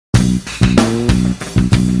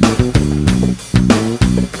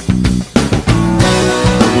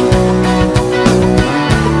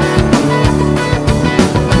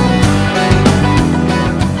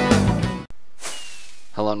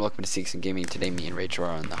Welcome to cxmgaming. Today me and Rachel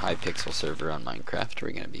are on the Hypixel server on Minecraft.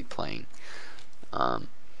 We're going to be playing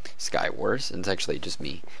Skywars, and it's actually just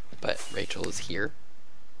me, but Rachel is here.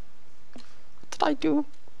 What did I do?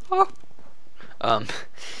 Oh.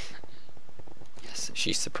 Yes,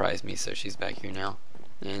 she surprised me, so she's back here now.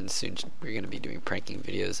 And soon we're going to be doing pranking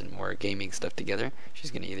videos and more gaming stuff together.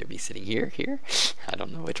 She's going to either be sitting here, I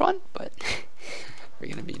don't know which one, but we're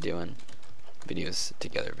going to be doing videos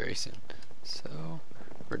together very soon. So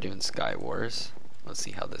we're doing Skywars. Let's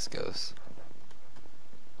see how this goes.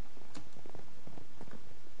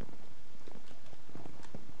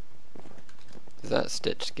 Is that a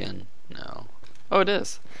stitch skin? No. Oh, it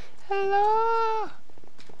is. Hello.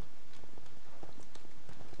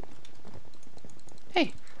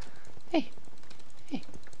 Hey. Hey. Hey.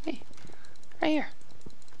 Hey. Right here.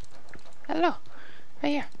 Hello. Right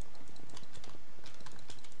here.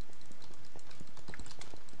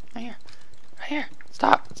 Right here. Right here.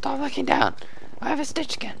 Stop. Stop looking down. I have a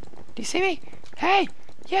stitch skin. Do you see me? Hey!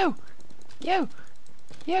 You! You!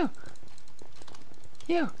 You!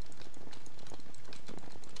 You!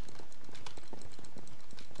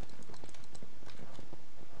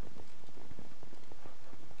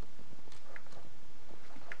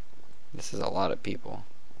 This is a lot of people.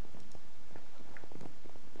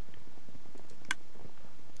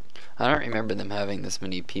 I don't remember them having this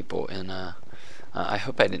many people in I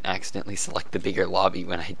hope I didn't accidentally select the bigger lobby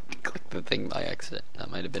when I clicked the thing by accident.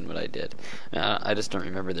 That might have been what I did. I just don't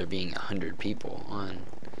remember there being 100 people on.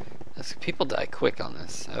 People die quick on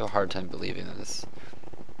this. I have a hard time believing this.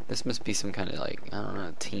 This must be some kind of, like, I don't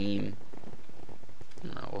know, team. I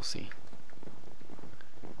don't know, we'll see.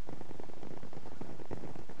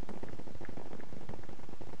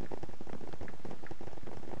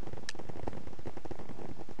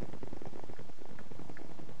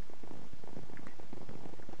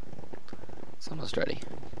 It's almost ready.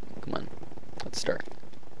 Come on, let's start.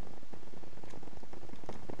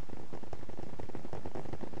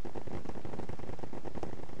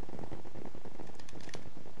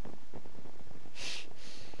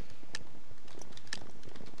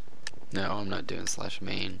 No, I'm not doing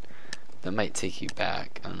 /main. That might take you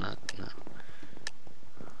back. I'm not, no.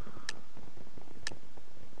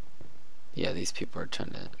 Yeah, these people are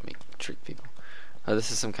trying to trick people. Oh,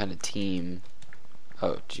 this is some kind of team.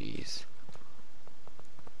 Oh, jeez.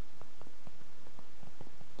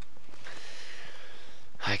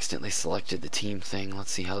 I accidentally selected the team thing.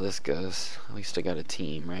 Let's see how this goes. At least I got a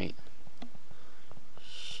team, right?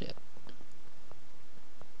 Shit.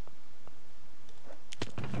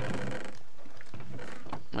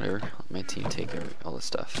 Whatever. Let my team take all the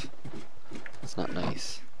stuff. It's not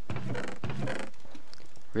nice.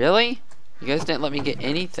 Really? You guys didn't let me get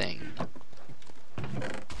anything.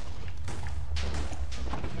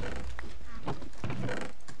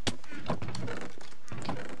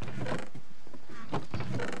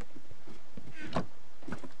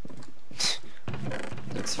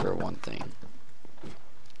 Thanks for one thing.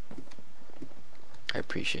 I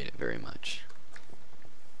appreciate it very much.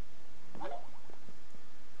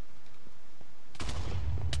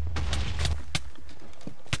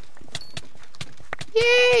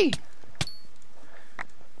 Yay!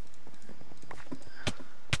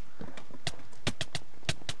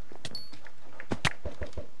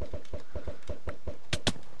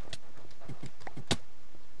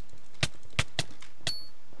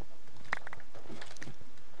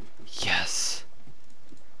 Yes.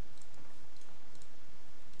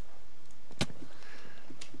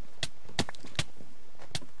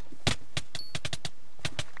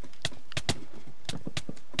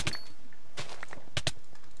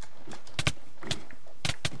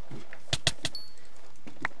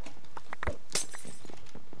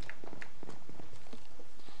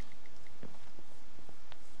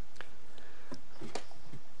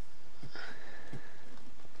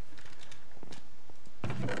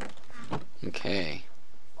 Okay.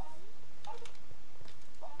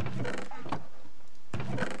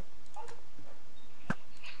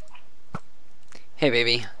 Hey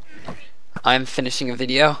baby, I'm finishing a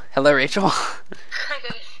video. Hello Rachel.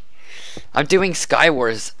 I'm doing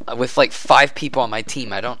Skywars with like 5 people on my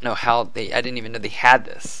team. I don't know how I didn't even know they had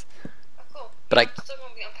this. Oh, cool. But I still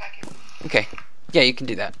won't be unpacking. Okay. Yeah, you can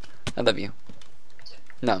do that. I love you.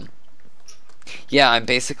 No. Yeah, I'm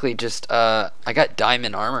basically just I got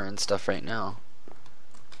diamond armor and stuff right now.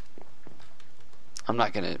 I'm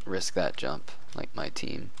not gonna risk that jump like my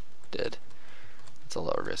team did. It's a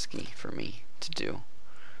little risky for me to do.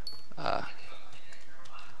 I'd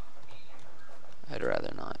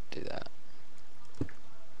rather not do that.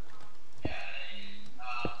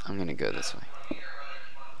 I'm gonna go this way.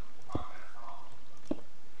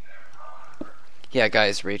 Yeah,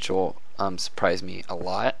 guys, Rachel surprised me a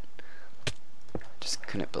lot. Just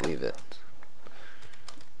couldn't believe it.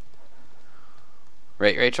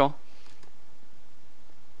 Right, Rachel?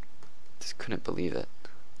 Just couldn't believe it.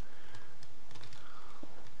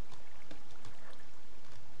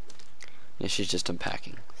 Yeah, she's just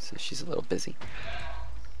unpacking, so she's a little busy.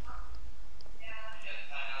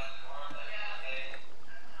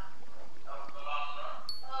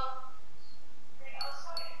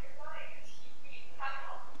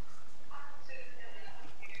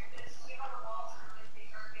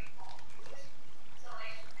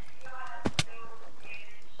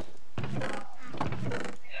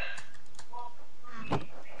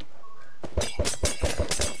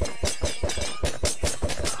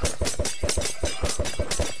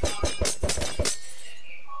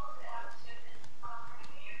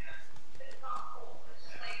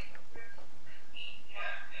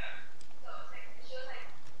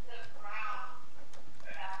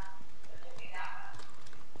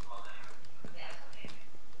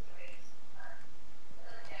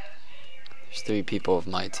 There's 3 people of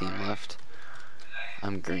my team left.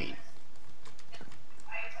 I'm green.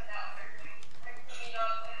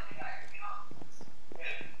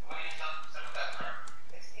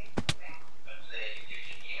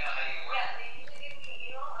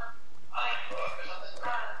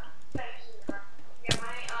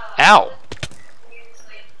 Ow!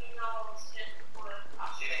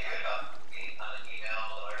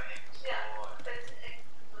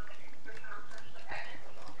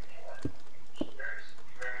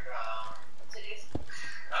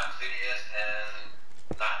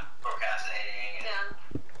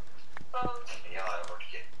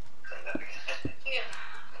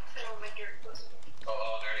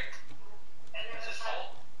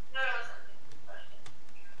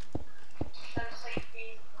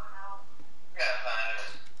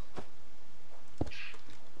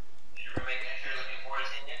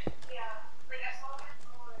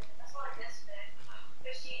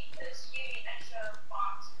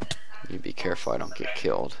 You be careful I don't get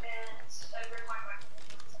killed.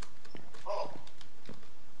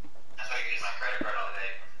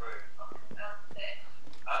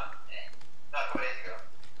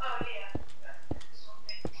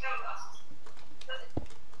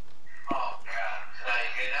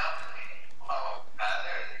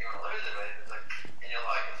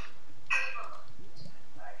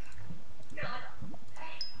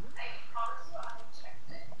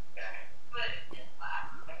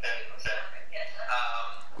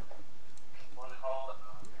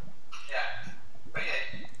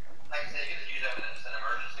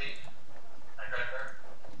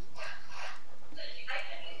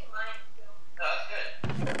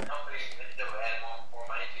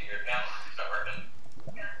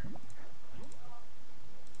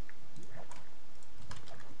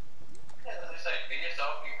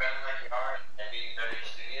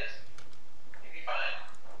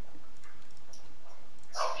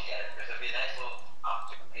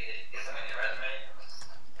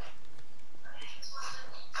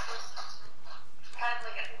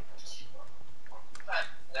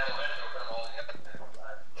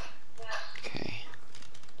 Okay.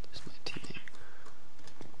 There's my teammate.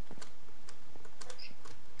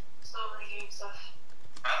 Slowly getting stuff.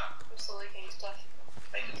 I'm slowly getting stuff.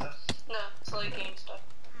 Making stuff? No, slowly getting stuff.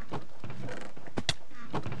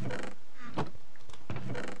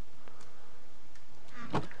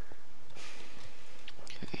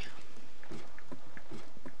 Okay.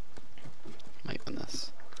 Might win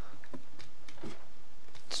this.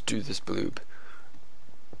 Let's do this, bloob.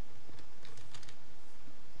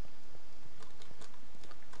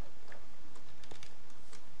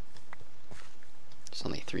 There's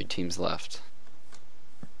only 3 teams left.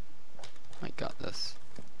 I got this.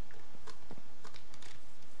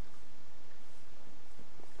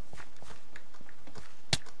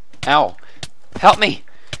 Ow! Help me!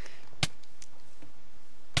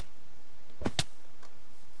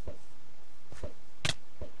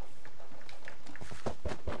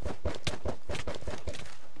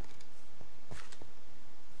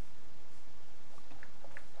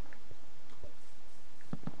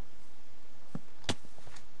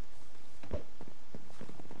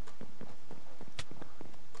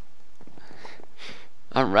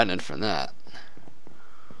 I'm running from that.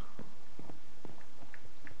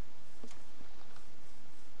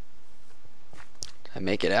 Did I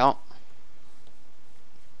make it out?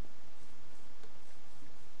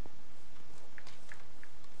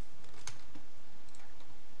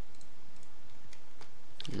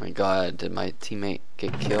 Oh my god, did my teammate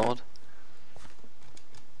get killed?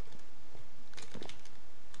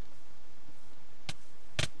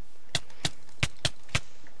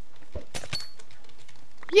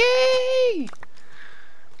 Yay!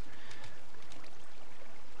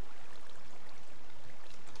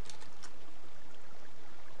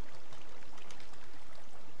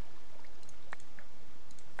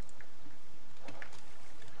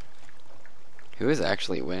 Who is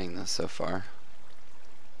actually winning this so far?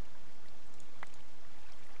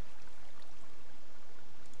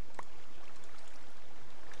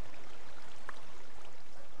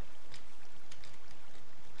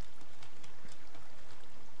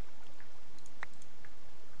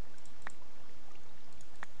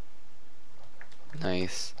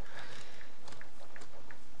 Nice.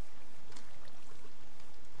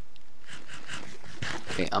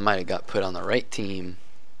 Okay, I might have got put on the right team.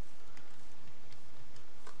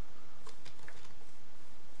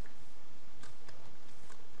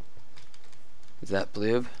 Is that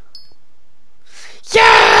Bloob?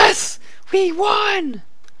 Yes! We won!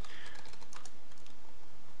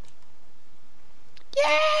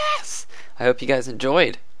 Yes! I hope you guys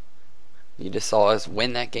enjoyed. You just saw us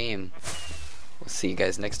win that game. We'll see you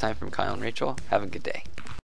guys next time from Kyle and Rachel. Have a good day.